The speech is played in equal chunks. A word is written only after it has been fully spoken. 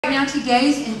now to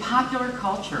gays in popular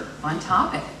culture. Fun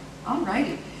topic.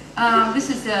 Alrighty. This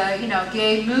is,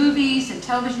 gay movies and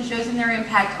television shows and their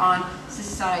impact on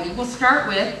society. We'll start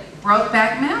with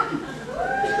Brokeback Mountain.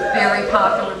 Very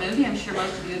popular movie. I'm sure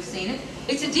most of you have seen it.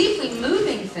 It's a deeply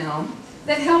moving film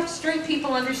that helped straight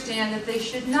people understand that they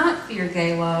should not fear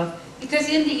gay love, because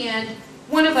in the end,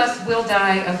 one of us will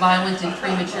die a violent and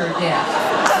premature death.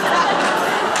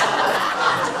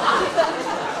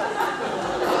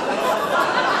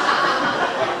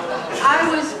 I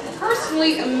was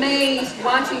personally amazed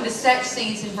watching the sex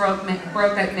scenes in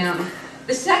Brokeback Mountain.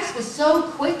 The sex was so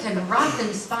quick and rough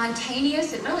and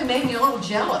spontaneous, it really made me a little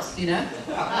jealous, because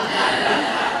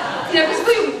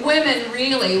we women,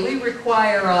 really, we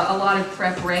require a lot of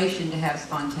preparation to have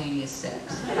spontaneous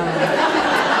sex.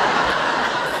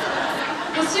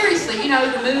 Well, seriously,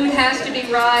 the mood has to be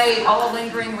right, all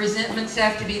lingering resentments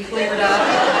have to be cleared up.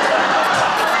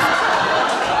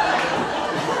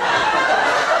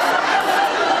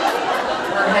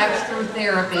 Perhaps through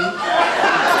therapy.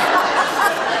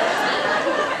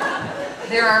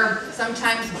 There are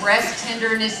sometimes breast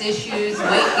tenderness issues,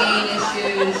 weight gain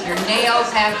issues, your nails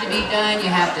have to be done, you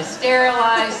have to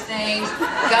sterilize things.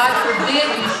 God forbid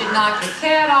you should knock the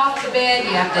cat off the bed,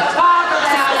 you have to talk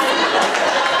about it.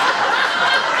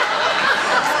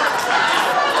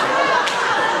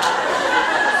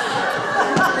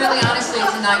 Really, honestly,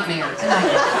 it's a nightmare. It's a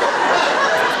nightmare.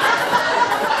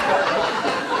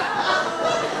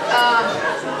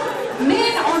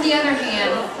 Men, on the other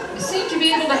hand, seem to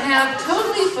be able to have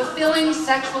totally fulfilling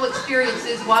sexual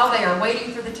experiences while they are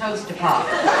waiting for the toast to pop.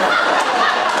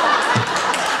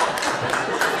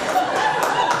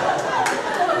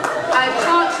 I've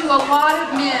talked to a lot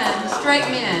of men, straight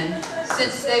men,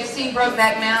 since they've seen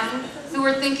Brokeback Mountain, who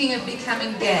are thinking of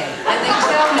becoming gay. And they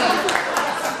tell me,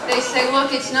 they say,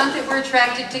 look, it's not that we're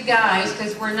attracted to guys,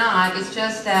 because we're not. It's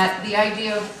just that the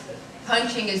idea of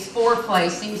punching as foreplay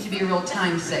seems to be a real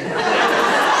time saver.